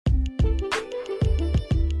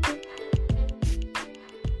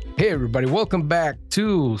Hey everybody, welcome back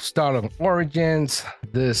to Startup Origins.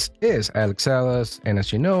 This is Alex Salas, and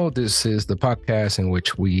as you know, this is the podcast in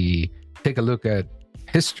which we take a look at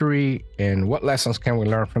history and what lessons can we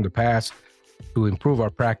learn from the past to improve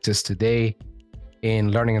our practice today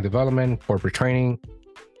in learning and development, corporate training,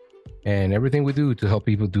 and everything we do to help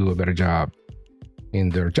people do a better job in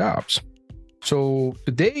their jobs. So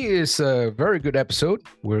today is a very good episode.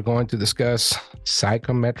 We're going to discuss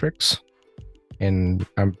psychometrics. And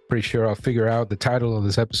I'm pretty sure I'll figure out the title of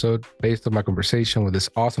this episode based on my conversation with this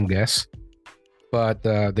awesome guest. But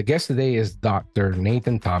the guest today is Dr.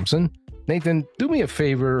 Nathan Thompson. Nathan, do me a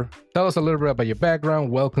favor. Tell us a little bit about your background.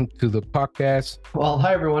 Welcome to the podcast. Well,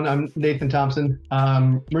 hi, everyone. I'm Nathan Thompson.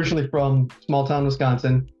 I'm originally from small town,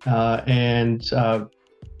 Wisconsin, and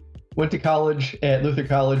went to college at Luther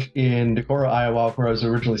College in Decorah, Iowa, where I was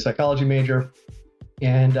originally a psychology major.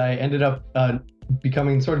 And I ended up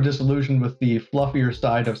becoming sort of disillusioned with the fluffier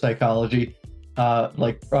side of psychology,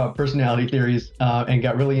 like personality theories, and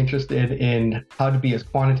got really interested in how to be as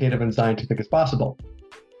quantitative and scientific as possible.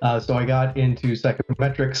 So I got into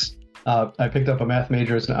psychometrics. I picked up a math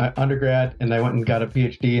major as an undergrad, and I went and got a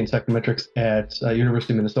PhD in psychometrics at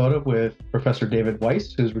University of Minnesota with Professor David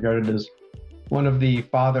Weiss, who's regarded as one of the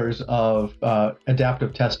fathers of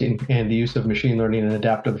adaptive testing and the use of machine learning and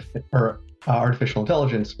artificial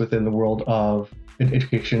intelligence within the world of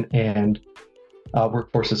education and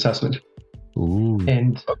workforce assessment. Ooh,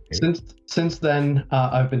 and okay. since then,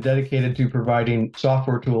 I've been dedicated to providing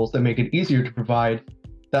software tools that make it easier to provide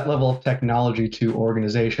that level of technology to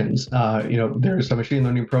organizations. There's a machine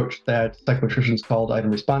learning approach that psychometricians called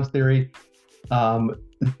item response theory.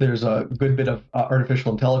 There's a good bit of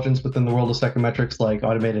artificial intelligence within the world of psychometrics, like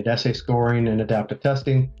automated essay scoring and adaptive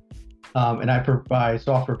testing. And I provide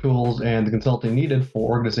software tools and the consulting needed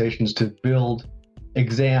for organizations to build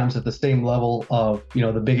exams at the same level of,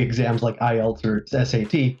 the big exams like IELTS or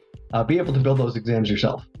SAT, be able to build those exams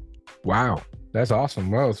yourself. Wow, that's awesome.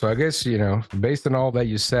 Well, so I guess, based on all that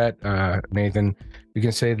you said, Nathan, you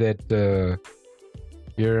can say that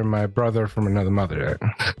you're my brother from another mother.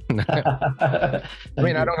 I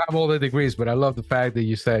mean, I don't have all the degrees, but I love the fact that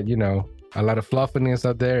you said, a lot of fluffiness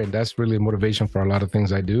out there, and that's really motivation for a lot of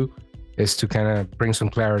things I do, is to kind of bring some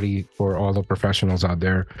clarity for all the professionals out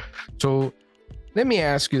there. So let me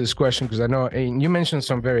ask you this question, because I know you mentioned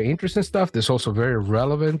some very interesting stuff that's also very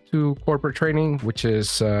relevant to corporate training, which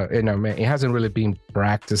is, it hasn't really been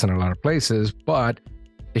practiced in a lot of places, but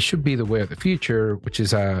it should be the way of the future, which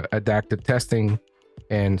is adaptive testing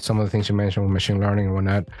and some of the things you mentioned with machine learning and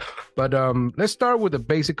whatnot. But let's start with a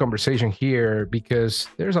basic conversation here, because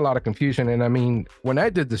there's a lot of confusion. And I mean, when I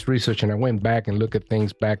did this research and I went back and looked at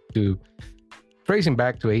things tracing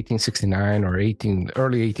back to 1869 or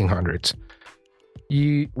early 1800s,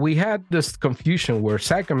 we had this confusion where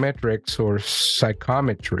psychometrics or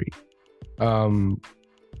psychometry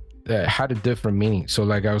had a different meaning. So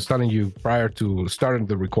like I was telling you prior to starting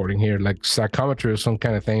the recording here, like psychometry is some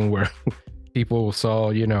kind of thing where people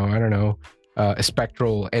saw,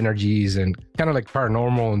 spectral energies and kind of like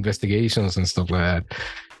paranormal investigations and stuff like that.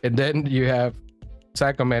 And then you have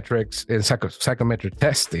psychometrics and psychometric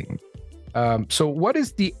testing. So what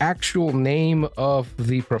is the actual name of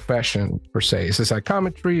the profession per se? Is it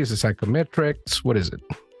psychometry? Is it psychometrics? What is it?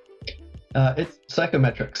 It's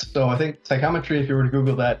psychometrics. So I think psychometry, if you were to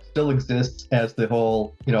Google that, still exists as the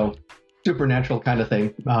whole, supernatural kind of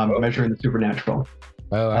thing, measuring the supernatural.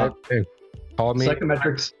 Well, call me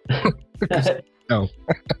psychometrics. No.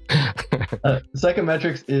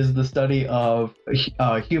 Psychometrics is the study of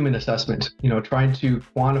human assessment, trying to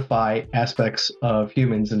quantify aspects of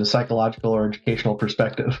humans in a psychological or educational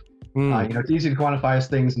perspective. It's easy to quantify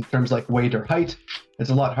things in terms like weight or height. It's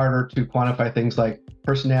a lot harder to quantify things like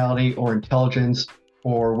personality or intelligence,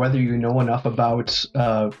 or whether you know enough about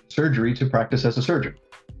surgery to practice as a surgeon.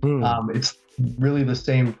 It's really the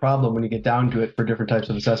same problem when you get down to it for different types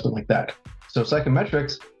of assessment like that. So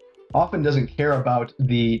psychometrics often doesn't care about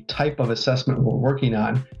the type of assessment we're working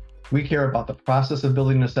on. We care about the process of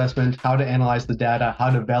building an assessment, how to analyze the data, how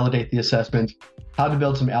to validate the assessment, how to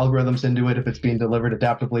build some algorithms into it if it's being delivered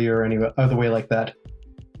adaptively or any other way like that.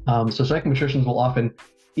 So psychometricians will often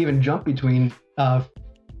even jump between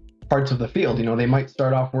parts of the field. They might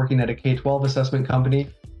start off working at a K-12 assessment company,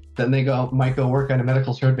 then they might go work on a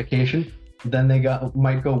medical certification, then they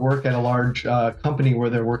might go work at a large company where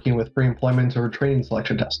they're working with pre-employment or training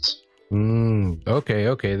selection tests.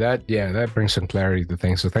 Okay. That brings some clarity to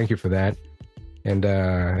things. So thank you for that. And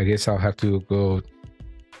I guess I'll have to go.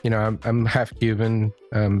 I'm half Cuban.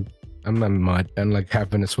 I'm a mutt. I'm like half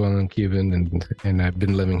Venezuelan, Cuban, and I've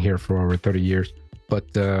been living here for over 30 years.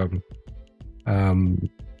 But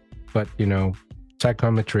but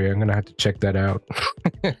psychometry, I'm gonna have to check that out.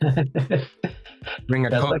 Bring a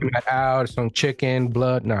coconut out, some chicken,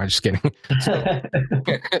 blood. No, just kidding.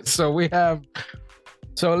 So we have.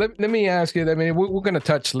 So let me ask you. I mean, we're gonna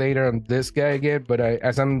touch later on this guy again, but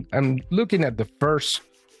as I'm looking at the first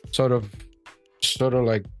sort of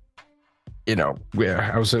like,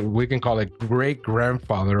 we can call it great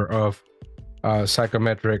grandfather of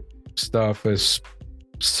psychometric stuff is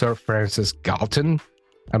Sir Francis Galton.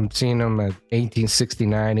 I'm seeing him at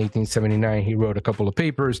 1869, 1879. He wrote a couple of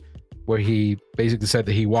papers where he basically said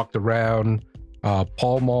that he walked around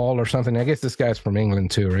Pall Mall or something. I guess this guy's from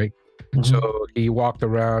England too, right? Mm-hmm. So he walked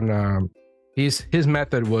around. His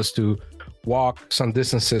method was to walk some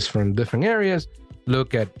distances from different areas,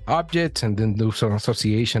 look at objects, and then do some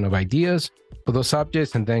association of ideas for those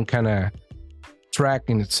objects, and then kind of track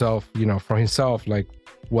in itself, for himself, like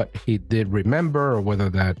what he did remember or whether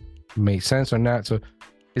that made sense or not. So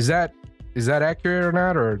is that accurate or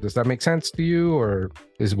not, or does that make sense to you, or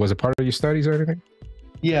was it part of your studies or anything?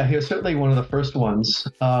 Yeah, he was certainly one of the first ones.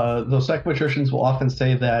 Those psychometricians will often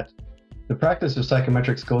say that the practice of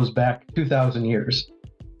psychometrics goes back 2,000 years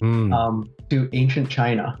to ancient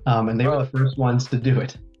China, and they were the first ones to do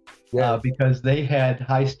it because they had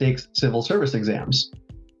high stakes civil service exams.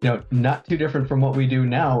 Not too different from what we do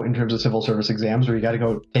now in terms of civil service exams, where you got to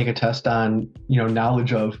go take a test on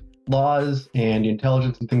knowledge of laws and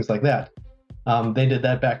intelligence and things like that. They did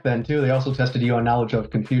that back then too. They also tested you on knowledge of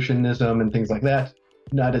Confucianism and things like that.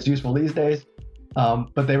 Not as useful these days,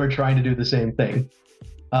 but they were trying to do the same thing.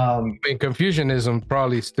 Confucianism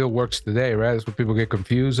probably still works today, right? That's what people get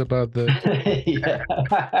confused about the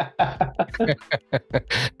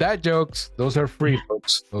dad jokes. Those are free,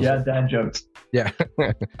 folks. Dad jokes. Yeah.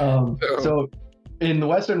 So in the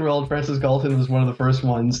Western world, Francis Galton was one of the first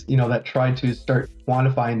ones, that tried to start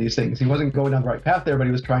quantifying these things. He wasn't going down the right path there, but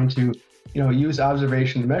he was trying to, use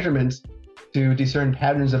observation and measurements to discern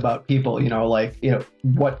patterns about people,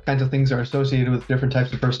 what kinds of things are associated with different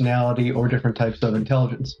types of personality or different types of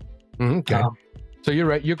intelligence. Okay. So you're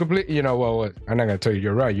right. You're completely, well, I'm not going to tell you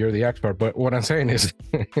you're right. You're the expert. But what I'm saying is,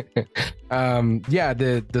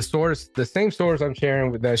 the same source I'm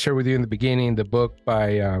sharing that I shared with you in the beginning, the book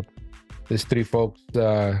by these three folks,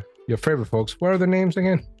 your favorite folks. What are their names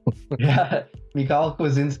again? Mikhail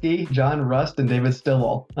Kwasinski, John Rust, and David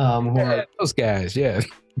Stilwell. Those guys, yeah.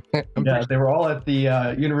 They were all at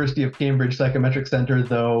the University of Cambridge Psychometric Center,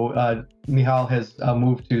 though Michal has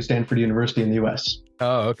moved to Stanford University in the U.S.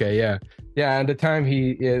 Oh, okay, yeah. And the time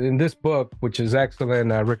in this book, which is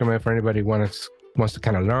excellent, I recommend for anybody who wants to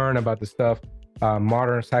kind of learn about the stuff,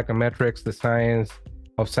 Modern Psychometrics, the Science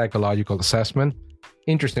of Psychological Assessment.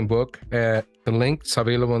 Interesting book. The link's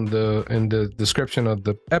available in the description of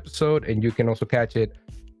the episode, and you can also catch it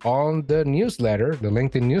on the newsletter, the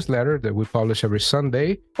LinkedIn newsletter that we publish every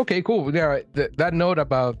Sunday. Okay, cool. Yeah, that note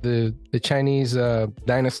about the Chinese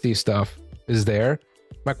dynasty stuff is there.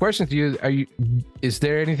 My question to you, is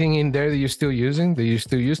there anything in there that you're still using, that you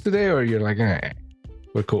still use today, or you're like,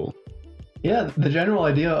 we're cool? Yeah, the general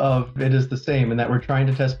idea of it is the same, in that we're trying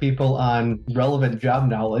to test people on relevant job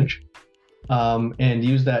knowledge and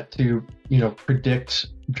use that to, predict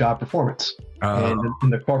job performance. And in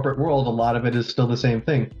the corporate world, a lot of it is still the same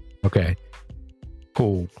thing. Okay,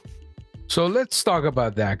 cool. So let's talk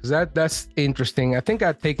about that, because that's interesting. I think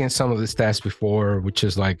I've taken some of this tests before, which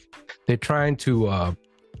is like they're trying to,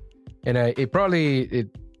 in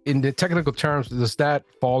the technical terms, does that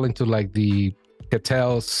fall into like the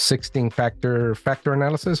Catel's 16 factor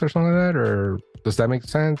analysis or something like that, or does that make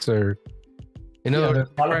sense? Or there's a lot of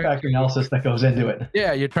factor analysis that goes into it.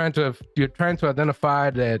 Yeah, you're trying to identify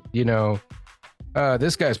that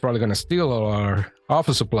this guy's probably going to steal all our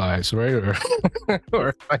office supplies, right?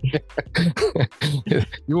 Or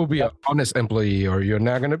you will be an honest employee, or you're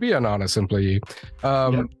not going to be an honest employee.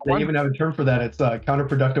 They even have a term for that. It's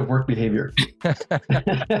counterproductive work behavior.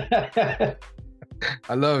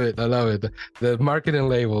 I love it. The marketing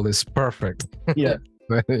label is perfect. Yeah.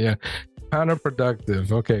 Yeah.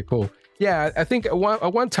 Counterproductive. Okay, cool. Yeah, I think at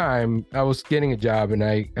one time I was getting a job and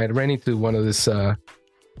I ran into one of this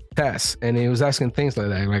tests, and it was asking things like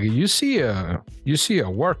that. Like, you see a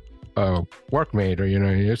workmate, or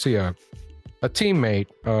you see a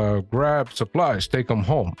teammate grab supplies, take them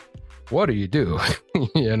home. What do you do?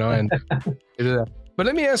 And but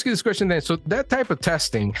let me ask you this question then. So that type of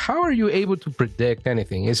testing, how are you able to predict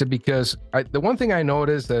anything? Is it because the one thing I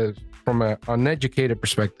noticed that from an uneducated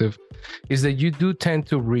perspective is that you do tend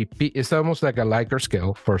to repeat. It's almost like a Likert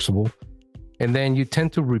scale, first of all, and then you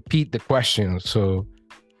tend to repeat the questions, so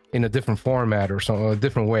in a different format or a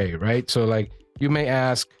different way, right? So like you may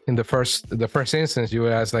ask in the first instance, you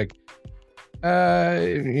would ask like,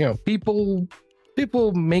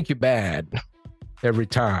 people make you bad every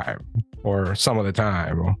time or some of the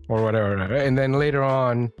time or whatever. And then later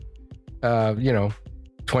on,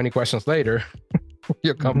 20 questions later,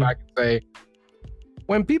 you'll come back and say,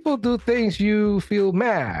 when people do things, you feel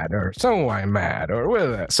mad or somewhat mad or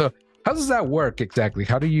whatever. So how does that work exactly?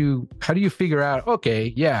 How do you figure out,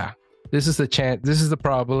 okay, yeah, this is the chance, this is the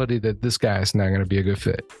probability that this guy is not going to be a good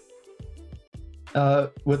fit?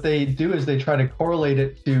 What they do is they try to correlate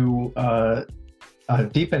it to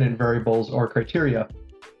dependent variables or criteria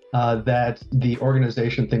that the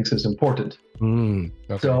organization thinks is important. Okay.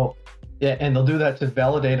 So, yeah, and they'll do that to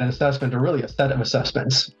validate an assessment or really a set of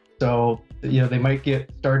assessments. So, they might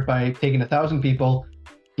get started by taking 1,000 people,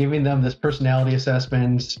 giving them this personality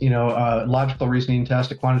assessment, logical reasoning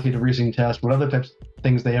test, a quantitative reasoning test, what other types of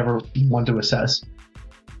things they ever want to assess.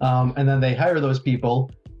 And then they hire those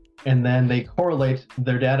people, and then they correlate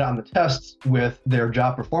their data on the tests with their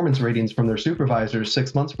job performance ratings from their supervisors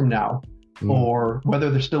 6 months from now, or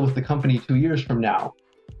whether they're still with the company 2 years from now,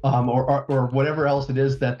 or whatever else it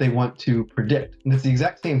is that they want to predict. And it's the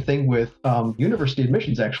exact same thing with university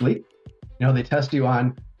admissions, actually. They test you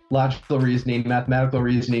on logical reasoning, mathematical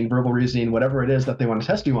reasoning, verbal reasoning, whatever it is that they want to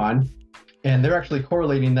test you on. And they're actually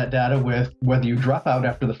correlating that data with whether you drop out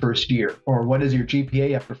after the first year, or what is your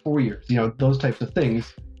GPA after 4 years, those types of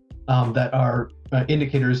things that are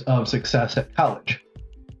indicators of success at college.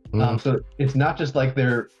 So it's not just like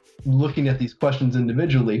they're looking at these questions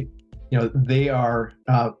individually. They are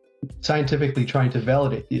scientifically trying to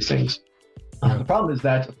validate these things. The problem is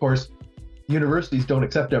that, of course, universities don't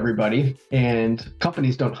accept everybody and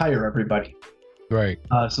companies don't hire everybody. Right.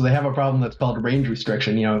 So they have a problem that's called range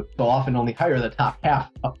restriction. They'll often only hire the top half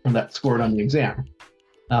up from that scored on the exam.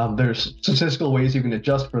 There's statistical ways you can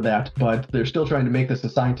adjust for that, but they're still trying to make this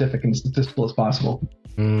as scientific and statistical as possible.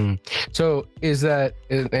 So is that,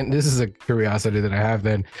 and this is a curiosity that I have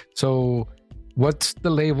then, so what's the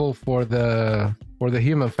label for the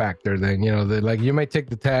human factor then? Like you might take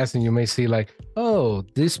the test and you may see like, oh,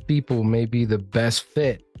 these people may be the best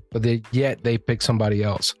fit, but yet they pick somebody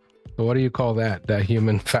else. So what do you call that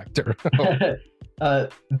human factor?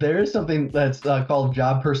 There is something that's called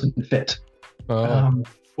job person fit.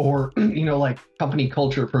 Or like company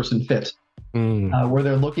culture person fit, where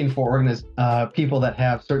they're looking for people that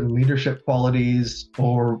have certain leadership qualities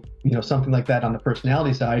or something like that on the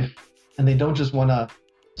personality side, and they don't just want to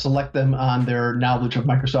select them on their knowledge of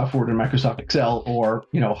Microsoft Word and Microsoft Excel or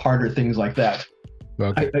harder things like that.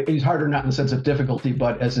 Okay. I use harder not in the sense of difficulty,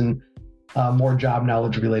 but as in more job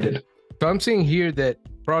knowledge related. So I'm seeing here that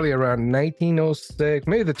probably around 1906,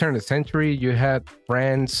 maybe the turn of the century, you had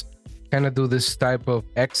France kind of do this type of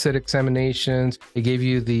exit examinations. They gave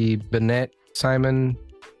you the Binet-Simon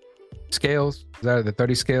scales. The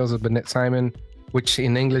 30 scales of Binet-Simon, which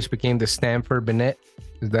in English became the Stanford-Binet.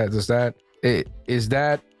 Is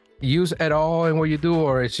that used at all in what you do,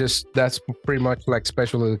 or it's just that's pretty much like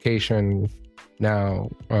special education now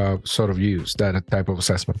sort of used, that type of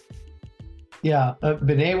assessment? Yeah,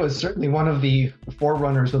 Binet was certainly one of the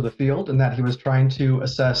forerunners of the field in that he was trying to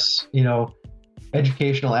assess,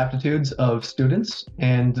 educational aptitudes of students,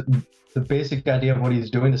 and the basic idea of what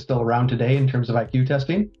he's doing is still around today in terms of IQ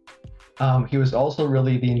testing. He was also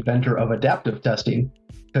really the inventor of adaptive testing,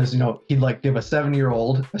 because he'd like give a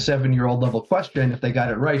 7-year-old level question. If they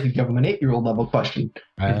got it right, he'd give them an 8-year-old level question.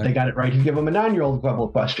 If they got it right, he'd give them a 9-year-old level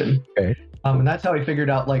question. Okay. And that's how he figured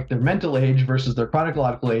out like their mental age versus their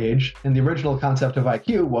chronological age. And the original concept of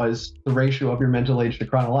IQ was the ratio of your mental age to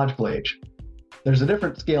chronological age. There's a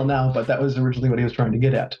different scale now, but that was originally what he was trying to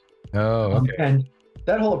get at. Oh, okay. And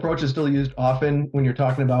that whole approach is still used often when you're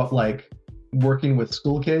talking about like working with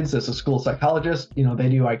school kids as a school psychologist. They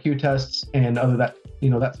do IQ tests and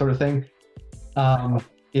that sort of thing.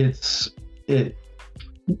 It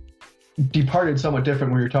departed somewhat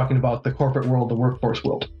different when you're talking about the corporate world, the workforce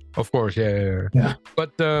world. Of course, yeah.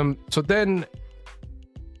 But so then,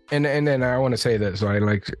 and then I want to say this, right?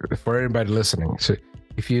 Like for everybody listening, so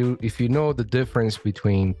if you know the difference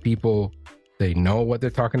between people they know what they're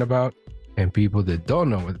talking about and people that don't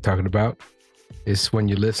know what they're talking about, is when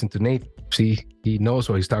you listen to Nate. See, he knows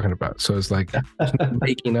what he's talking about. So it's like he's not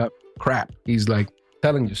making up crap. He's like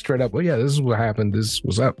telling you straight up, well, yeah, this is what happened. This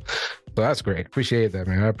was up. So that's great. Appreciate that,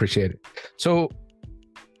 man. I appreciate it. So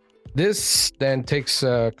this then takes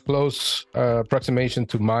a close approximation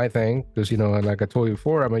to my thing, because, like I told you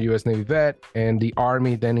before, I'm a U.S. Navy vet, and the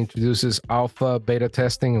Army then introduces alpha beta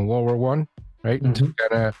testing in World War I, right?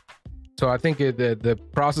 Mm-hmm. So I think the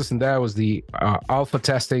process in that was the alpha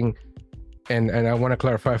testing, and I want to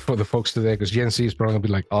clarify for the folks today, because Gen Z is probably gonna be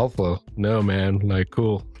like, alpha? No, man, like,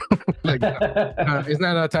 cool. Like, it's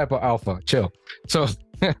not that type of alpha. Chill. So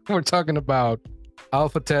we're talking about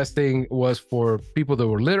alpha testing was for people that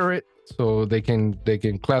were literate, so they can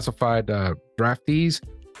classify the draftees,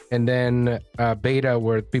 and then beta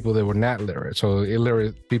were people that were not literate, so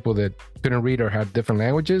illiterate people that couldn't read or had different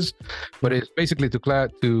languages. But it's basically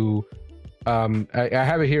I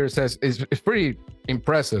have it here. It says it's pretty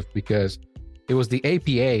impressive because it was the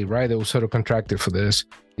APA, right, that was sort of contracted for this,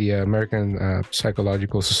 the American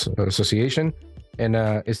Psychological Association. And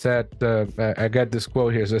it's that I got this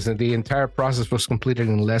quote here. It says that the entire process was completed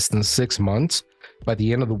in less than 6 months. By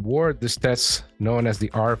the end of the war, this test, known as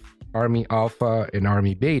the Army Alpha and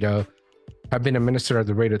Army Beta, have been administered at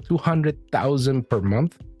the rate of 200,000 per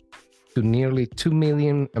month to nearly 2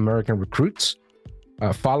 million American recruits.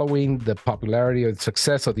 Following the popularity or the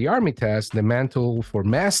success of the Army test, the mantle for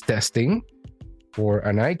mass testing for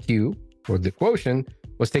an IQ, or the quotient,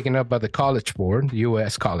 was taken up by the College Board, the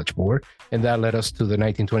U.S. College Board, and that led us to the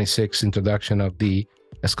 1926 introduction of the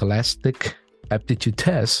Scholastic Aptitude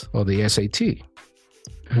Test, or the SAT.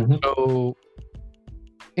 Mm-hmm. So,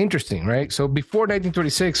 interesting, right? So before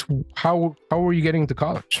 1926, how were you getting to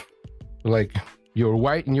college? Like, you were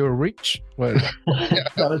white and you were rich? What?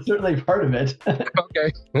 That was certainly part of it.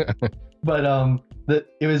 Okay. But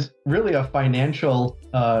it was really a financial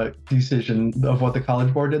decision of what the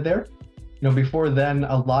College Board did there. You know, before then,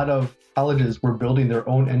 a lot of colleges were building their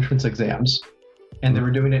own entrance exams, and they were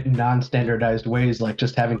doing it in non-standardized ways, like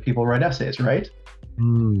just having people write essays, right?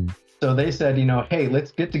 Mm. So they said, you know, hey,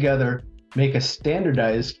 let's get together, make a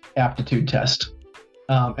standardized aptitude test,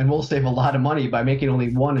 and we'll save a lot of money by making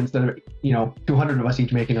only one instead of, 200 of us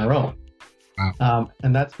each making our own. Wow.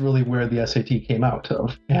 And that's really where the SAT came out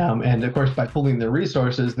of. And of course, by pooling their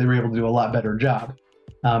resources, they were able to do a lot better job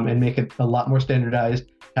and make it a lot more standardized,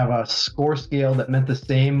 have a score scale that meant the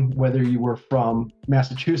same whether you were from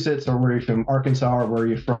Massachusetts or were you from Arkansas or were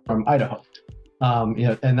you from Idaho.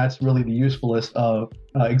 And that's really the usefulness of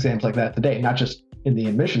exams like that today, not just in the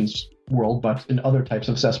admissions world, but in other types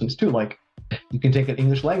of assessments too. Like you can take an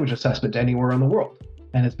English language assessment anywhere in the world,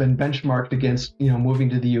 and it's been benchmarked against, moving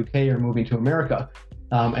to the UK or moving to America.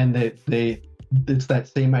 And it's that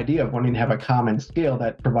same idea of wanting to have a common scale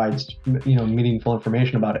that provides, meaningful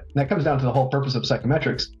information about it. And that comes down to the whole purpose of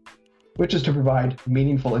psychometrics, which is to provide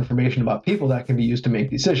meaningful information about people that can be used to make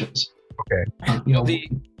decisions. Okay.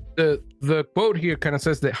 The quote here kind of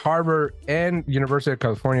says that Harvard and University of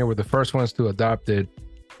California were the first ones to adopt it.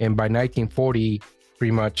 And by 1940,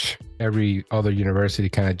 pretty much every other university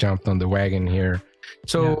kind of jumped on the wagon here.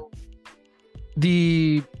 So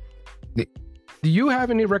do you have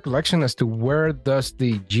any recollection as to where does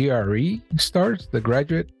the GRE start, the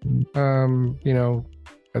graduate,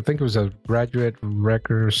 I think it was a graduate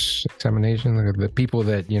records examination, the people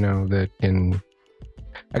that, that can,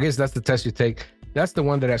 I guess that's the test you take. That's the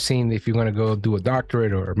one that I've seen if you're going to go do a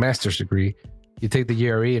doctorate or a master's degree. You take the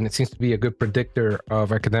GRE, and it seems to be a good predictor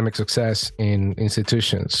of academic success in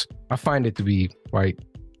institutions. I find it to be quite,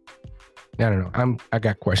 I don't know. I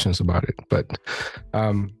got questions about it, but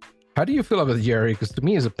how do you feel about the GRE? Because to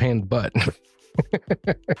me, it's a pain in the butt.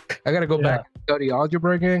 I got to go back and study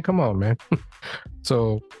algebra again. Come on, man.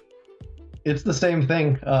 So it's the same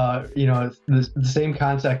thing. It's the same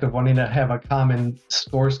concept of wanting to have a common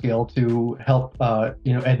score scale to help,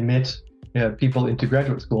 admit people into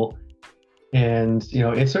graduate school. And,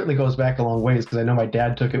 it certainly goes back a long ways, because I know my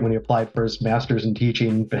dad took it when he applied for his master's in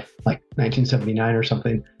teaching, like 1979 or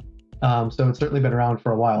something. So it's certainly been around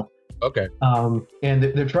for a while. Okay. And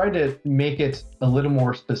they're trying to make it a little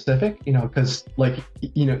more specific, because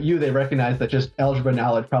they recognize that just algebra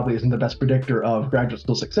knowledge probably isn't the best predictor of graduate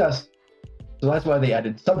school success. So that's why they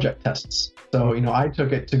added subject tests. So, I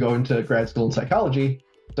took it to go into grad school in psychology.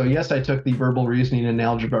 So yes, I took the verbal reasoning and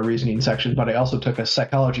algebra reasoning section, but I also took a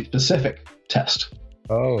psychology specific test.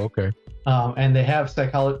 Oh, okay. And they have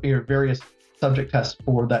psychology or various subject tests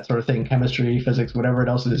for that sort of thing, chemistry, physics, whatever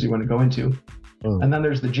else it is you want to go into. And then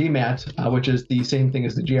there's the GMAT, which is the same thing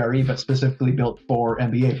as the GRE, but specifically built for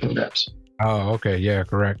MBA programs. Oh, okay. Yeah,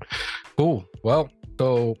 correct. Cool. Well,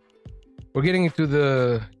 so we're getting into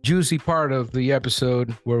the juicy part of the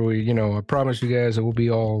episode where we, I promise you guys it will be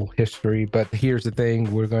all history. But here's the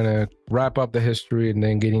thing. We're going to wrap up the history and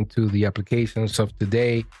then get into the applications of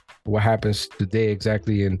today, what happens today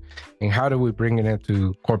exactly, and how do we bring it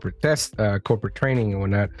into corporate corporate training and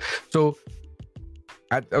whatnot. So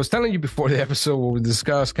I was telling you before the episode where we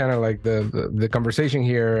discussed kind of like the conversation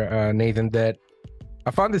here, Nathan, that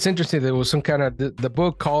I found this interesting. There was some kind of, the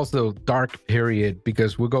book calls the dark period,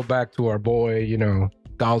 because we go back to our boy,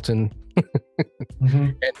 Dalton,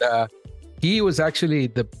 And he was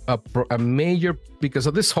actually a major, because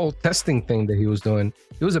of this whole testing thing that he was doing,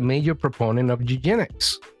 he was a major proponent of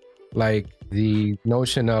eugenics, like the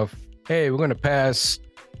notion of, hey, we're going to pass,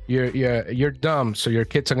 you're dumb, so your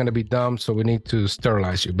kids are going to be dumb, so we need to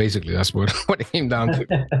sterilize you. Basically, that's what it came down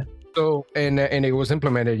to. So, and it was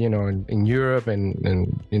implemented, in Europe and the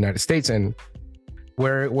United States, and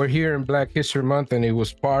we're here in Black History Month, and it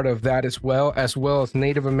was part of that as well as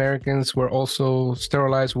Native Americans were also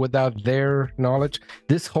sterilized without their knowledge.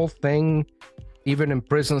 This whole thing, even in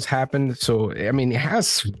prisons, happened. So, I mean, it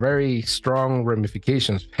has very strong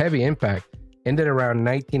ramifications, heavy impact. Ended around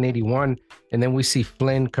 1981, and then we see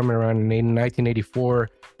Flynn coming around in 1984,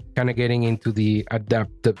 kind of getting into the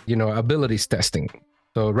abilities testing.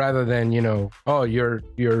 So rather than, oh, your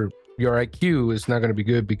IQ is not going to be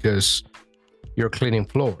good because you're cleaning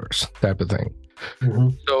floors, type of thing.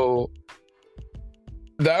 So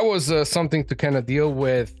that was something to kind of deal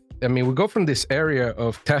with. I mean, we go from this area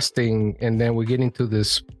of testing, and then we get into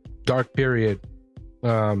this dark period.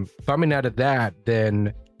 Coming out of that,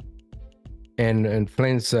 then, and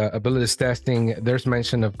Flynn's abilities testing, there's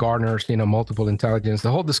mention of Gardner's, multiple intelligence,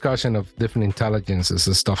 the whole discussion of different intelligences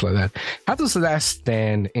and stuff like that. How does that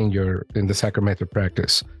stand in the psychometric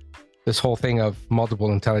practice? This whole thing of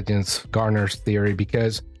multiple intelligence, Gardner's theory,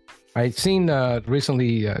 because I've seen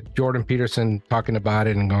recently Jordan Peterson talking about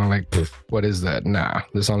it and going like, what is that? Nah,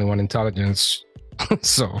 there's only one intelligence.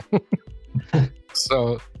 So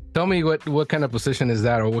tell me what kind of position is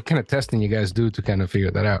that, or what kind of testing you guys do to kind of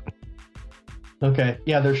figure that out? Okay.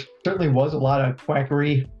 Yeah, there certainly was a lot of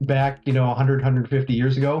quackery back, 100, 150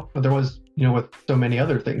 years ago, but there was, with so many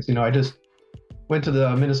other things. I just went to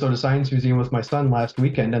the Minnesota Science Museum with my son last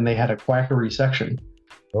weekend, and they had a quackery section.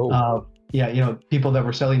 People that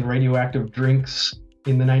were selling radioactive drinks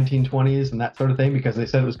in the 1920s and that sort of thing because they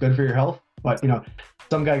said it was good for your health. But,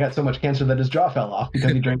 some guy got so much cancer that his jaw fell off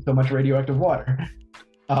because he drank so much radioactive water.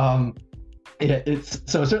 It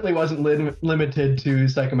certainly wasn't limited to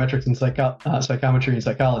psychometrics and psychometry and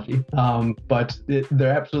psychology, but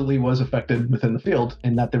there absolutely was affected within the field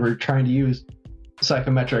in that they were trying to use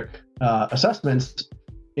psychometric assessments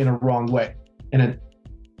in a wrong way, and it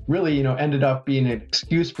really ended up being an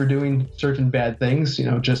excuse for doing certain bad things,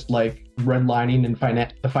 just like redlining in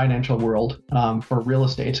the financial world. For real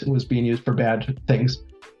estate, it was being used for bad things.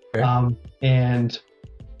 Okay.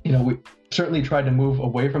 We certainly tried to move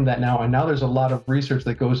away from that now, and now there's a lot of research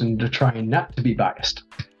that goes into trying not to be biased.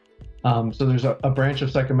 So there's a branch of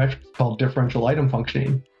psychometrics called differential item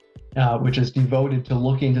functioning, which is devoted to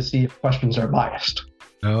looking to see if questions are biased.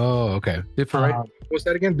 Oh, okay. What's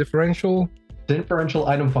that again? Differential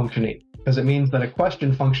item functioning, because it means that a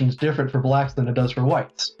question functions different for blacks than it does for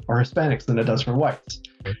whites, or Hispanics than it does for whites.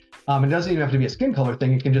 Okay. It doesn't even have to be a skin color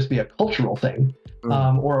thing. It can just be a cultural thing.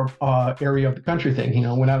 Or area of the country thing.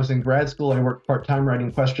 When I was in grad school, I worked part-time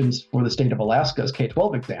writing questions for the state of Alaska's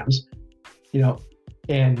K-12 exams,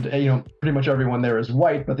 and pretty much everyone there is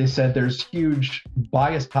white, but they said there's huge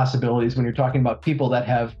bias possibilities when you're talking about people that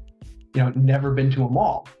have, never been to a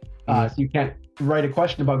mall. So you can't write a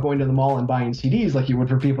question about going to the mall and buying CDs like you would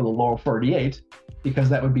for people in the lower 48, because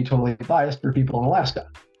that would be totally biased for people in Alaska.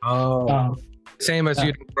 Same as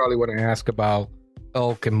you probably want to ask about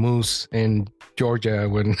elk and moose in Georgia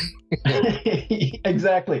when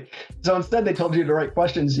Exactly. So instead they told you to write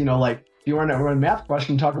questions, like if you want to run a math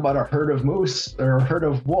question, talk about a herd of moose or a herd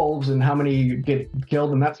of wolves and how many get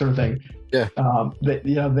killed and that sort of thing. Yeah.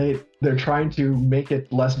 They're trying to make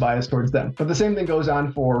it less biased towards them. But the same thing goes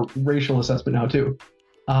on for racial assessment now too.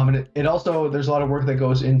 And it also, there's a lot of work that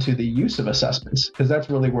goes into the use of assessments, because that's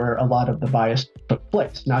really where a lot of the bias took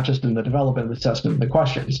place, not just in the development of the assessment of the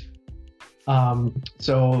questions.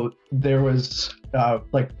 So there was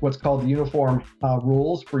what's called the Uniform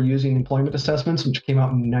Rules for Using Employment Assessments, which came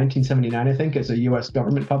out in 1979, I think, as a U.S.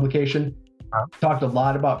 government publication. Talked a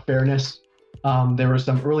lot about fairness. There were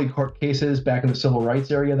some early court cases back in the civil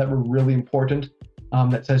rights area that were really important,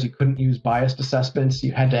 that says you couldn't use biased assessments.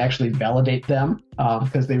 You had to actually validate them,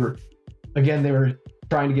 because they were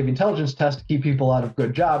trying to give intelligence tests to keep people out of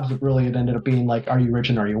good jobs, but really it ended up being like, are you rich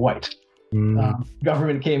and are you white?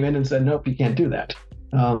 Government came in and said, nope, you can't do that.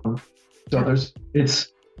 So there's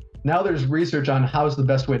research on how's the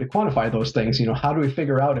best way to quantify those things. How do we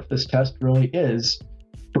figure out if this test really is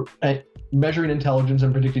measuring intelligence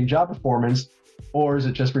and predicting job performance, or is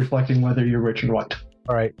it just reflecting whether you're rich and white?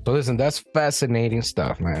 All right. So listen, that's fascinating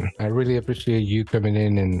stuff, man. I really appreciate you coming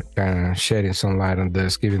in and kind of shedding some light on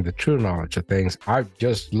this, giving the true knowledge of things. I'm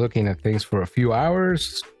just looking at things for a few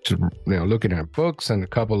hours, looking at books and a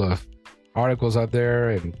couple of articles out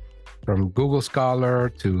there and from Google Scholar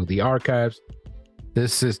to the archives.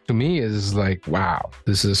 This is, to me, is like, wow,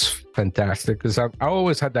 this is fantastic. Because I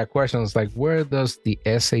always had that question. It's like, where does the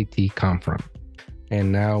SAT come from?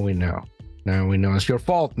 And now we know. Now we know it's your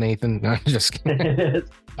fault, Nathan. I'm just kidding.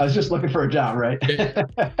 I was just looking for a job, right?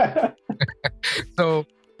 So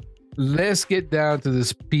let's get down to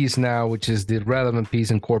this piece now, which is the relevant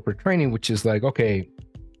piece in corporate training, which is like, okay,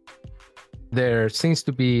 there seems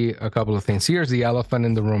to be a couple of things. Here's the elephant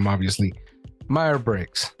in the room, obviously.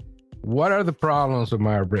 Myers-Briggs. What are the problems with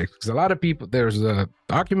Myers-Briggs? Because a lot of people, there's a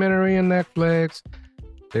documentary on Netflix,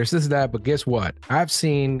 there's this, that, but guess what? I've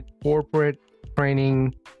seen corporate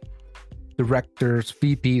training directors,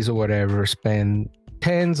 VPs or whatever, spend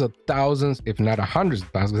tens of thousands, if not hundreds of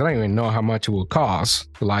thousands. I don't even know how much it will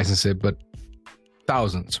cost to license it, but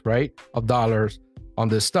thousands, right, of dollars on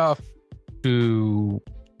this stuff to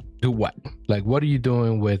do what? Like, what are you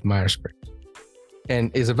doing with Myers-Briggs?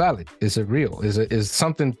 And is it valid? Is it real? Is it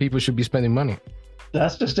something people should be spending money?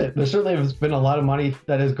 That's just it. There certainly has been a lot of money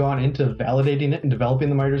that has gone into validating it and developing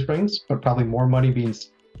the Myers-Briggs, but probably more money being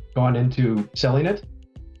gone into selling it.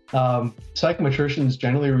 Psychometricians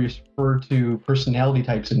generally refer to personality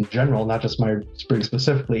types in general, not just Myers-Briggs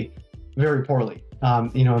specifically, very poorly.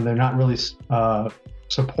 And they're not really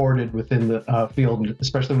supported within the field,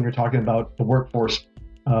 especially when you're talking about the workforce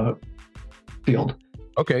field.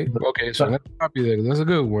 Okay, so let's copy that. That's a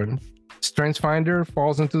good one. StrengthsFinder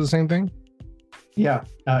falls into the same thing? Yeah,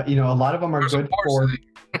 a lot of them are good for...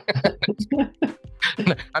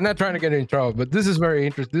 I'm not trying to get in trouble, but this is very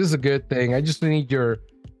interesting. This is a good thing. I just need your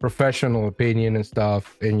professional opinion and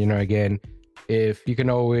stuff. And, again, if you can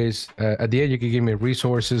always, at the end, you can give me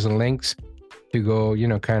resources and links to go,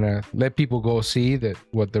 kind of let people go see that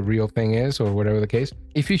what the real thing is or whatever the case.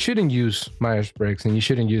 If you shouldn't use Myers-Briggs and you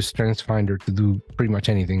shouldn't use StrengthsFinder to do pretty much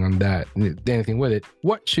anything on that, anything with it,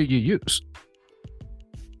 what should you use?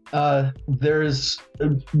 There's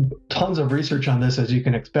tons of research on this, as you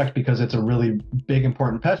can expect, because it's a really big,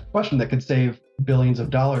 important question that could save billions of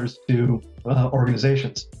dollars to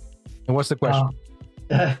organizations. And what's the question?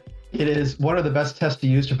 It is, what are the best tests to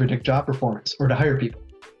use to predict job performance or to hire people?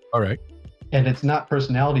 All right. And it's not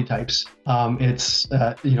personality types. It's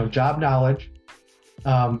job knowledge.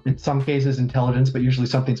 In some cases, intelligence, but usually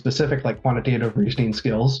something specific like quantitative reasoning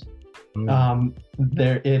skills.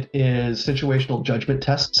 It is situational judgment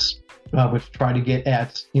tests, which try to get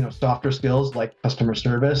at softer skills like customer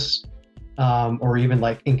service, or even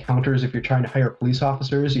like encounters. If you're trying to hire police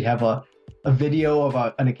officers, you have a video of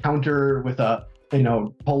an encounter with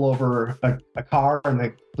pull over a car, and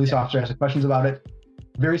the police officer asks questions about it.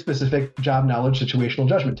 Very specific job knowledge situational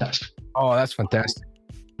judgment test. Oh, that's fantastic.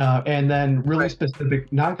 And then really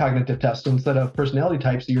specific non-cognitive tests. So instead of personality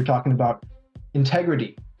types, you're talking about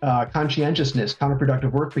integrity, conscientiousness,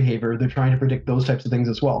 counterproductive work behavior. They're trying to predict those types of things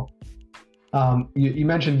as well. You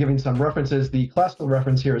mentioned giving some references. The classical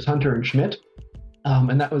reference here is Hunter and Schmidt,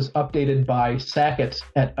 and that was updated by Sackett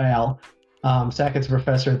et al. Sackett's a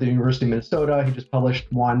professor at the University of Minnesota. He just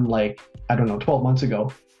published one 12 months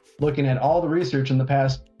ago, looking at all the research in the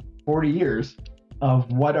past 40 years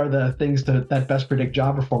of what are the things that best predict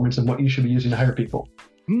job performance and what you should be using to hire people.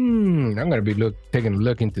 I'm going to be taking a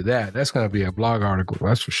look into that. That's going to be a blog article,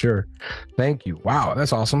 that's for sure. Thank you. Wow,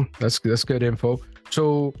 that's awesome. That's good info.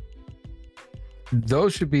 So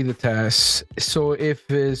those should be the tests. So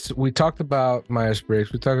we talked about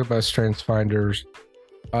Myers-Briggs, we talked about StrengthsFinders,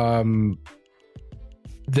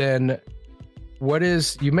 then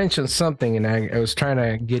you mentioned something, and I was trying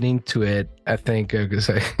to get into it, I think, because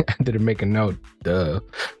I didn't make a note.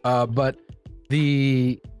 But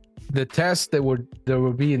the tests that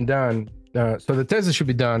were being done, so the tests that should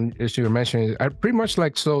be done, as you were mentioning, are pretty much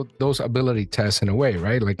like those ability tests in a way,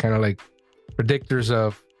 right? Like kind of like predictors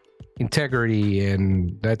of integrity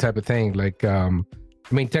and that type of thing. Like, I'm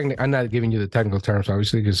not giving you the technical terms,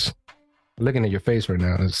 obviously, because looking at your face right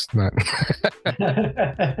now, it's not.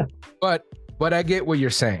 But I get what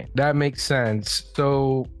you're saying. That makes sense.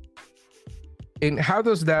 So, how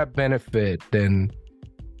does that benefit then?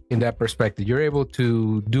 In that perspective, you're able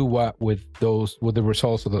to do what with the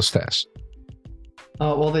results of those tests?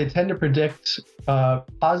 Well, they tend to predict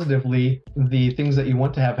positively the things that you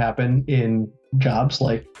want to have happen in jobs,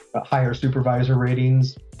 like higher supervisor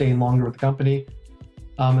ratings, staying longer with the company.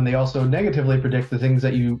 And they also negatively predict the things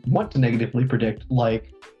that you want to negatively predict,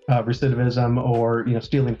 like recidivism or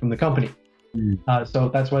stealing from the company. So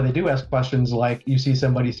that's why they do ask questions like, you see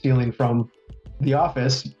somebody stealing from the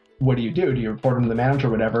office, what do? Do you report them to the manager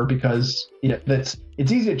or whatever? Because it's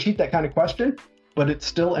easy to cheat that kind of question, but it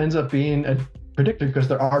still ends up being a predictor because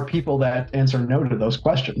there are people that answer no to those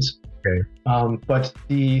questions. Okay. But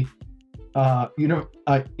the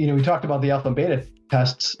We talked about the alpha and beta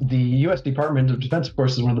tests. The U.S. Department of Defense, of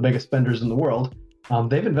course, is one of the biggest spenders in the world.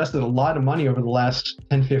 They've invested a lot of money over the last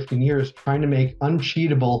 10, 15 years trying to make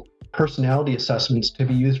uncheatable personality assessments to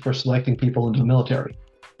be used for selecting people into the military.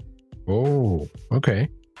 Oh, okay.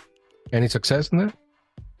 Any success in that?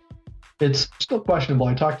 It's still questionable.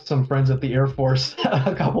 I talked to some friends at the Air Force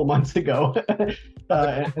a couple months ago.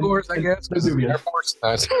 Of course, I guess. Air Force.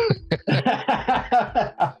 It's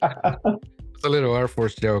a little Air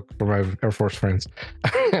Force joke for my Air Force friends.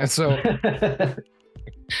 So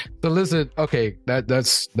listen, okay,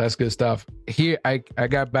 that's good stuff. Here, I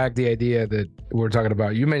got back the idea that we're talking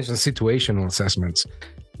about. You mentioned situational assessments,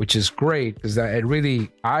 which is great because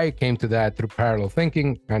I came to that through parallel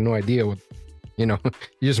thinking. I had no idea what, you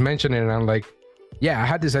just mentioned it, and I'm like, yeah, I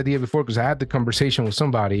had this idea before because I had the conversation with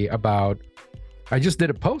somebody about. I just did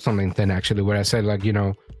a post on LinkedIn actually where I said, like,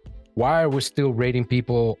 why are we still rating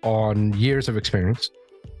people on years of experience?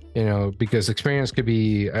 Because experience could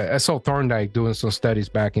be. I saw Thorndike doing some studies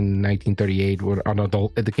back in 1938 on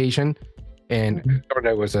adult education, and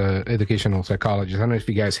Thorndike was an educational psychologist. I don't know if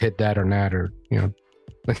you guys hit that or not, or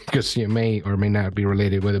because you may or may not be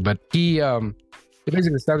related with it. But he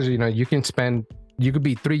basically established, you could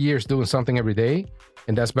be 3 years doing something every day,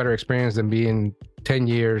 and that's better experience than being 10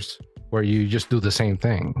 years where you just do the same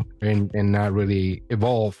thing and not really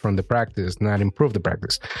evolve from the practice, not improve the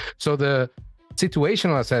practice. So the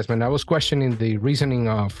situational assessment, I was questioning the reasoning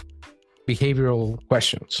of behavioral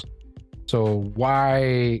questions. So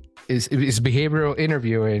why is behavioral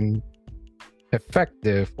interviewing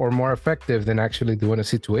effective or more effective than actually doing a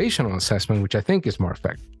situational assessment, which I think is more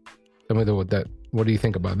effective? Tell me what do you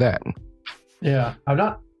think about that? Yeah, I'm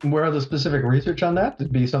not aware of the specific research on that.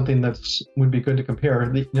 It'd be something would be good to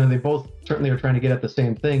compare. They both certainly are trying to get at the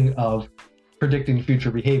same thing of predicting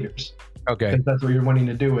future behaviors. Okay, that's what you're wanting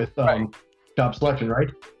to do with job selection, right?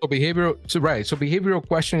 So behavioral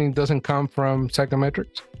questioning doesn't come from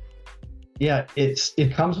psychometrics. Yeah,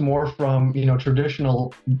 it comes more from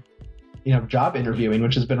traditional job interviewing,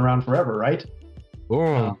 which has been around forever, right?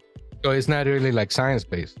 So it's not really like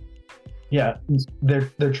science-based. Yeah,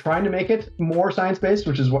 they're trying to make it more science-based,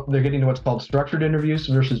 which is what they're getting to what's called structured interviews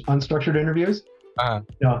versus unstructured interviews.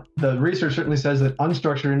 The research certainly says that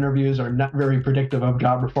unstructured interviews are not very predictive of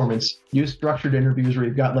job performance. Use structured interviews where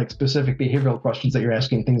you've got like specific behavioral questions that you're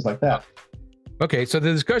asking, things like that. Okay, so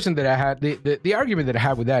the discussion that I had, the argument that I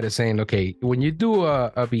have with that is saying, okay, when you do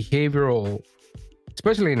a behavioral,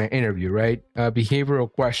 especially in an interview, right? A behavioral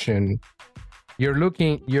question,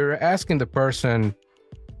 you're asking the person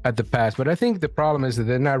at the past, but I think the problem is that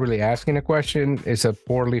they're not really asking a question. It's a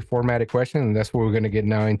poorly formatted question, and that's where we're going to get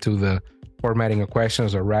now into the formatting of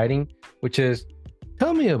questions or writing, which is,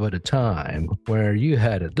 tell me about a time where you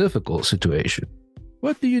had a difficult situation.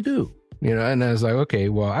 What do you do? And I was like, okay,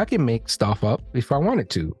 well, I can make stuff up if I wanted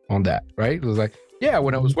to on that, right? It was like, yeah,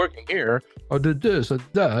 when I was working here, I did this, I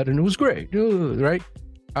did that, and it was great, right?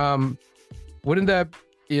 Wouldn't that,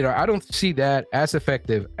 I don't see that as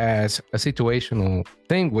effective as a situational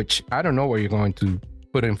thing, which I don't know what you're going to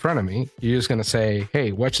put in front of me. You're just going to say,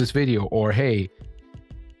 hey, watch this video, or hey,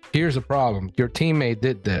 here's a problem. Your teammate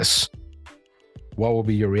did this. What will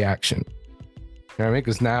be your reaction? You know what I mean?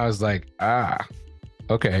 Because now it's like,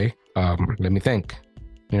 okay, let me think,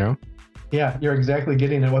 Yeah, you're exactly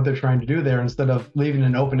getting at what they're trying to do there. Instead of leaving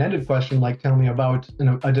an open-ended question like, tell me about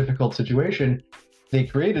a difficult situation, they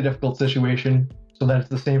create a difficult situation so that it's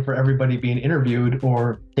the same for everybody being interviewed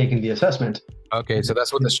or taking the assessment. Okay, so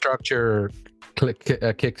that's what the structure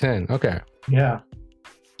kicks in. Okay. Yeah.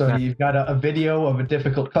 So you've got a video of a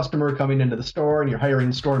difficult customer coming into the store and you're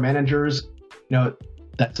hiring store managers.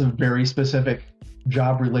 That's a very specific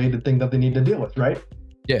job-related thing that they need to deal with, right?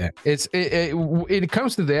 Yeah, it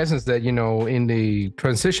comes to the essence that, in the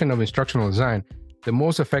transition of instructional design, the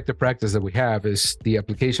most effective practice that we have is the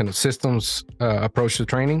application of systems approach to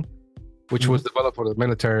training, which was developed for the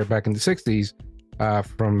military back in the 60s.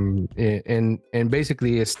 And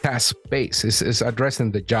basically it's task-based. It's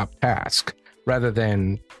addressing the job task rather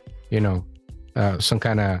than, some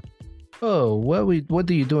kind of, what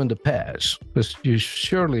do you do in the past? Because you're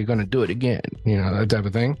surely going to do it again, that type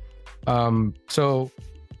of thing. So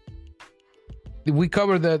we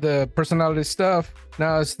covered the personality stuff.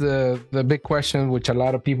 Now it's the big question, which a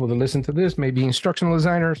lot of people that listen to this may be instructional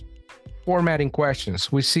designers, formatting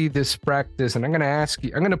questions. We see this practice, and I'm going to ask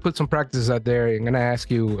you, I'm going to put some practices out there. I'm going to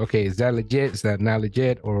ask you, okay, is that legit? Is that not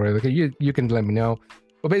legit? Or okay, you can let me know.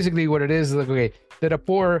 But basically what it is like, okay, that a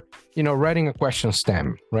poor, writing a question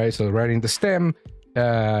stem, right? So writing the stem,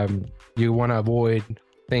 you want to avoid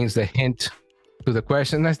things that hint to the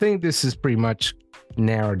question. I think this is pretty much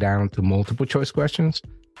narrow down to multiple choice questions.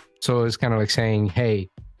 So it's kind of like saying, hey,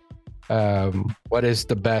 what is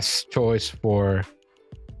the best choice for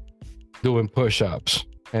doing push-ups?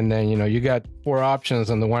 And then, you got 4 options,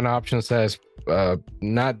 and the one option says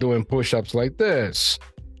not doing push-ups like this.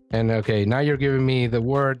 And okay, now you're giving me the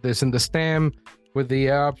word that's in the stem with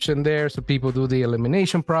the option there, so people do the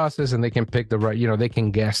elimination process and they can pick the right, they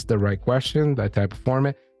can guess the right question, that type of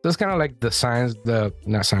format. So it's kind of like the science,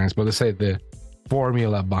 not science, but let's say the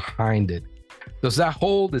formula behind it. Does that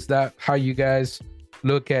hold? Is that how you guys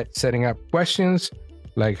look at setting up questions,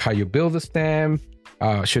 like how you build a stem?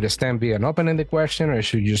 Should a stem be an open-ended question, or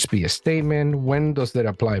should it just be a statement? When does that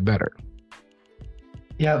apply better?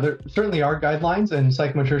 Yeah, there certainly are guidelines, and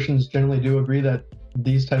psychometricians generally do agree that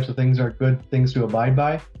these types of things are good things to abide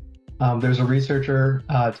by. There's a researcher,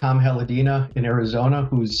 Tom Haladina in Arizona,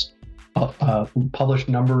 who published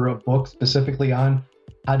a number of books specifically on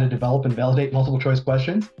how to develop and validate multiple choice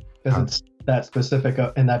questions, because it's that specific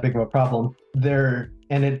and that big of a problem.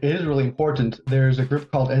 And it is really important. There's a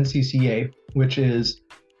group called NCCA, which is,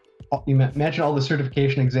 you imagine all the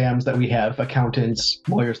certification exams that we have, accountants,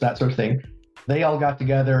 lawyers, that sort of thing. They all got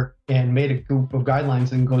together and made a group of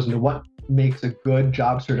guidelines and goes into what makes a good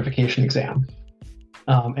job certification exam.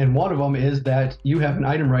 And one of them is that you have an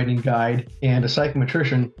item writing guide, and a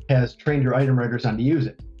psychometrician has trained your item writers on to use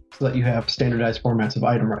it, so that you have standardized formats of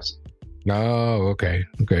item writes. Oh, okay.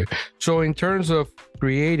 So in terms of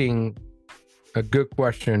creating a good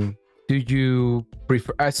question, do you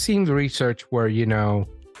prefer? I've seen the research where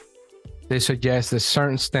they suggest a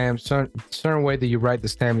certain stem, certain way that you write the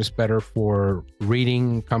stem is better for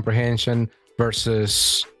reading comprehension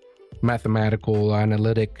versus mathematical,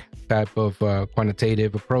 analytic type of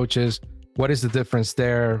quantitative approaches. What is the difference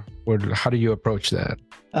there, or how do you approach that?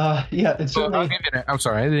 Yeah, it's certainly. I'm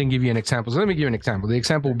sorry, I didn't give you an example. So let me give you an example. The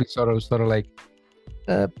example would be sort of like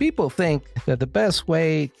people think that the best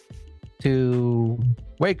way to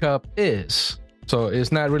wake up is. So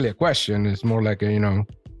it's not really a question. It's more like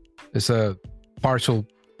it's a partial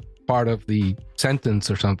part of the sentence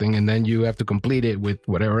or something, and then you have to complete it with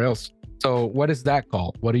whatever else. So what is that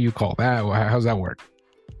called? What do you call that? How's that work?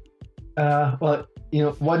 Well,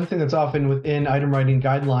 one thing that's often within item writing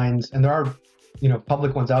guidelines, and there are,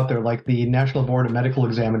 public ones out there, like the National Board of Medical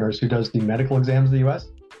Examiners, who does the medical exams in the U.S.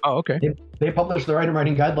 Oh, okay. They publish their item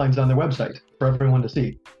writing guidelines on their website for everyone to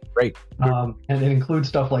see. Great. And it includes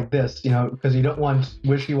stuff like this, because you don't want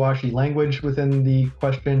wishy-washy language within the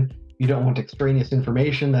question. You don't want extraneous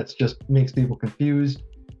information that just makes people confused.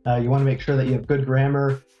 You want to make sure that you have good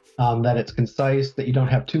grammar, that it's concise, that you don't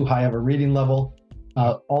have too high of a reading level.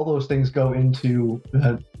 All those things go into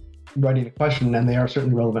writing a question, and they are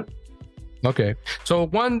certainly relevant. Okay. So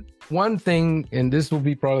one thing, and this will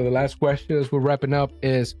be probably the last question as we're wrapping up,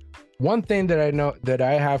 is one thing that I know that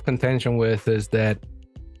I have contention with is that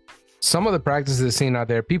some of the practices seen out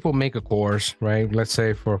there, people make a course, right? Let's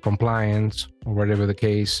say for compliance or whatever the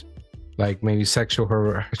case, like maybe sexual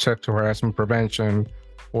harassment prevention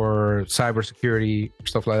or cybersecurity,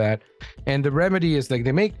 stuff like that. And the remedy is like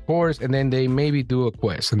they make a course and then they maybe do a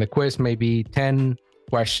quiz, and the quiz may be 10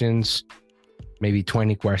 questions, maybe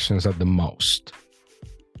 20 questions at the most.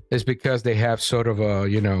 It's because they have sort of a,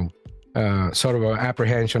 sort of an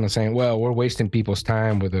apprehension of saying, well, we're wasting people's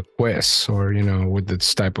time with a quiz or, with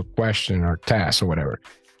this type of question or task or whatever.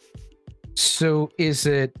 So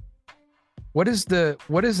what is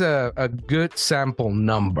a good sample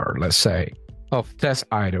number, let's say, of test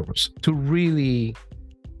items to really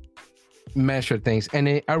measure things?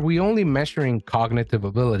 And are we only measuring cognitive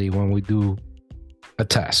ability when we do a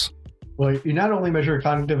test? Well, you not only measure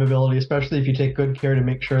cognitive ability, especially if you take good care to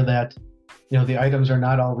make sure that the items are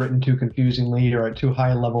not all written too confusingly or at too high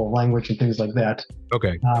a level of language and things like that.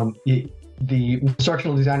 Okay. The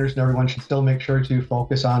instructional designers and everyone should still make sure to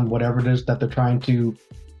focus on whatever it is that they're trying to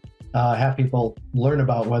have people learn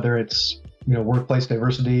about, whether it's workplace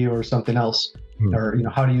diversity or something else, or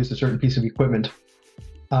how to use a certain piece of equipment.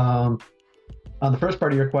 On the first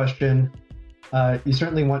part of your question, you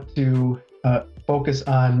certainly want to focus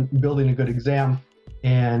on building a good exam,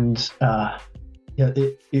 and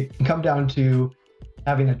it can come down to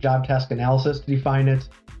having a job task analysis to define it,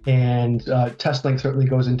 and test length certainly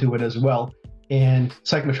goes into it as well. And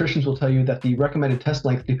psychometricians will tell you that the recommended test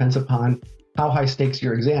length depends upon how high stakes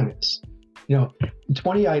your exam is.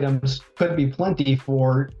 20 items could be plenty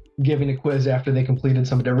for giving a quiz after they completed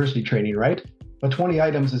some diversity training, right? But 20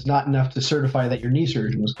 items is not enough to certify that your knee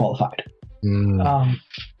surgeon was qualified.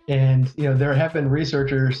 And there have been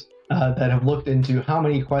researchers that have looked into how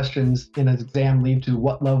many questions in an exam lead to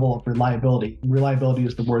what level of reliability. Reliability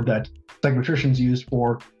is the word that psychometricians use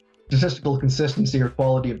for statistical consistency or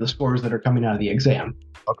quality of the scores that are coming out of the exam.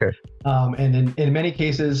 Okay. And in many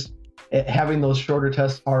cases, having those shorter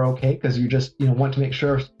tests are okay because you just want to make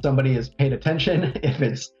sure somebody is paid attention. If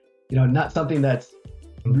it's not something that's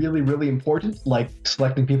really, really important, like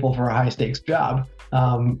selecting people for a high stakes job,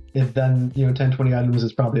 then 10, 20 items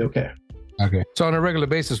is probably okay. Okay. So on a regular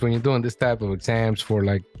basis, when you're doing this type of exams for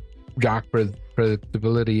like job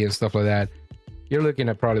predictability and stuff like that, you're looking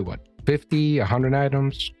at probably what, 50, 100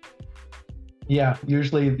 items? Yeah,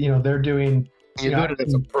 usually they're doing. You're doing it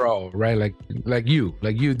as a pro, right? Like you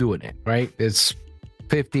doing it, right? It's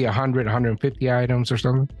 50, 100, 150 items or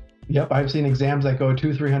something. Yep, I've seen exams that go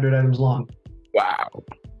 200-300 items long. Wow.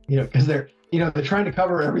 Because they're trying to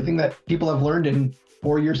cover everything that people have learned in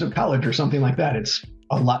 4 years of college or something like that. It's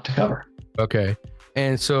a lot to cover. Okay.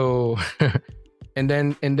 And so, and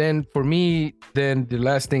then for me, then the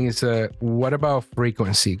last thing is, what about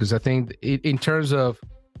frequency? Because I think in terms of,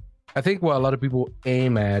 I think what a lot of people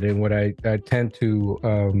aim at, and what I tend to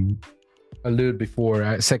allude before,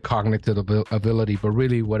 I said cognitive ability, but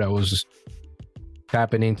really what I was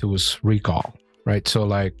tapping into was recall, right? So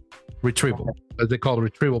like retrieval, as they call it,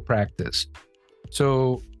 retrieval practice.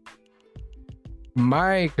 So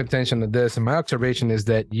my contention of this and my observation is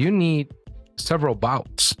that you need several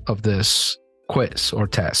bouts of this quiz or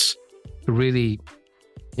test to really,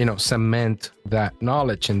 cement that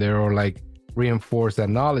knowledge in there, or like reinforce that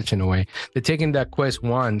knowledge in a way. That taking that quiz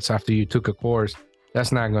once after you took a course,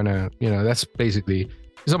 that's not gonna, that's basically,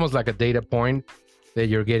 it's almost like a data point that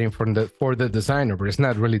you're getting for the designer, but it's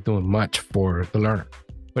not really doing much for the learner.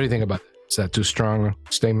 What do you think about that? Is that too strong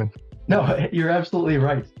a statement? No, you're absolutely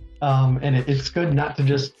right. And it's good not to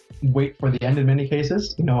just wait for the end in many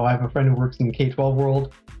cases. I have a friend who works in the K-12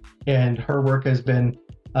 world, and her work has been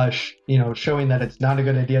showing that it's not a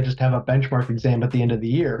good idea just to have a benchmark exam at the end of the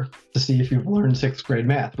year to see if you've learned 6th grade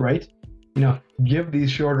math, right? Give these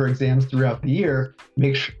shorter exams throughout the year,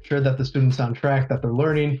 make sure that the student's on track, that they're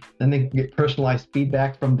learning, then they can get personalized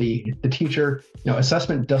feedback from the teacher.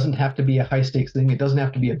 Assessment doesn't have to be a high stakes thing. It doesn't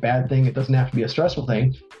have to be a bad thing. It doesn't have to be a stressful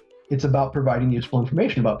thing. It's about providing useful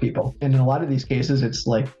information about people. And in a lot of these cases, it's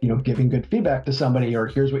like, giving good feedback to somebody, or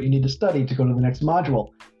here's what you need to study to go to the next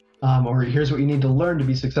module. Or here's what you need to learn to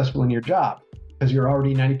be successful in your job, because you're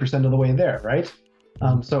already 90% of the way there, right?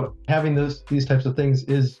 So having these types of things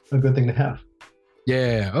is a good thing to have.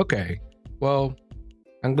 Yeah. Okay. Well,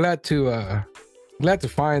 I'm glad to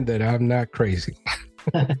find that I'm not crazy.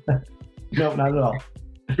 No, not at all.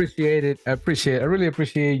 Appreciate it. I really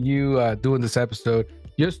appreciate you doing this episode,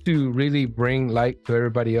 just to really bring light to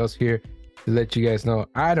everybody else here, to let you guys know.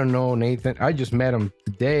 I don't know Nathan. I just met him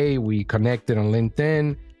today. We connected on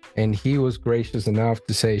LinkedIn, and he was gracious enough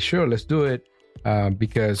to say, sure, let's do it,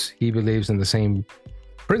 because he believes in the same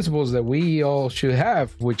principles that we all should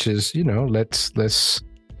have, which is, let's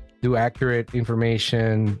do accurate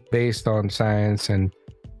information based on science and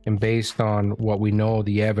based on what we know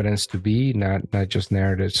the evidence to be, not just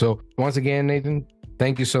narrative. So once again, Nathan,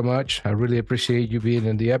 thank you so much. I really appreciate you being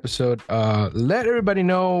in the episode. Let everybody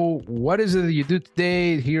know, what is it that you do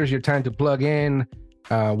today? Here's your time to plug in.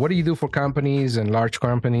 What do you do for companies and large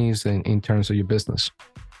companies in terms of your business?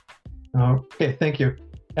 Okay, thank you.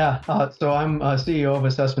 Yeah, so I'm CEO of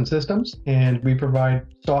Assessment Systems, and we provide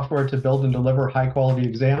software to build and deliver high-quality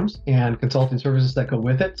exams and consulting services that go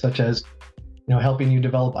with it, such as helping you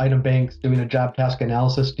develop item banks, doing a job task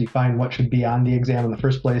analysis to define what should be on the exam in the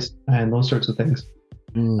first place, and those sorts of things.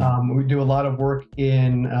 We do a lot of work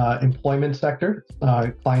in employment sector.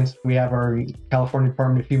 Clients we have are California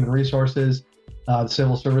Department of Human Resources,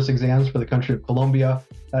 civil service exams for the country of Colombia,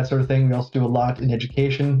 that sort of thing. We also do a lot in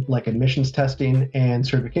education, like admissions testing and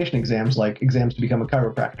certification exams, like exams to become a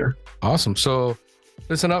chiropractor. Awesome. So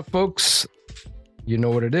listen up, folks. You know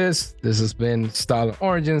what it is. This has been Style and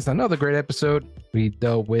Origins, another great episode. We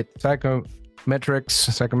dealt with psychometrics,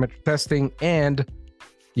 psychometric testing, and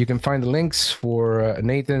you can find the links for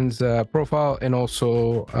Nathan's profile and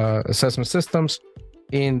also Assessment Systems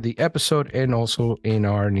in the episode, and also in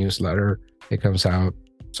our newsletter. It comes out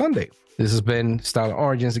Sunday. This has been Style and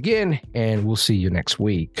Origins again, and we'll see you next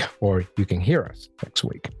week, or you can hear us next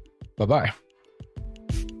week. Bye-bye.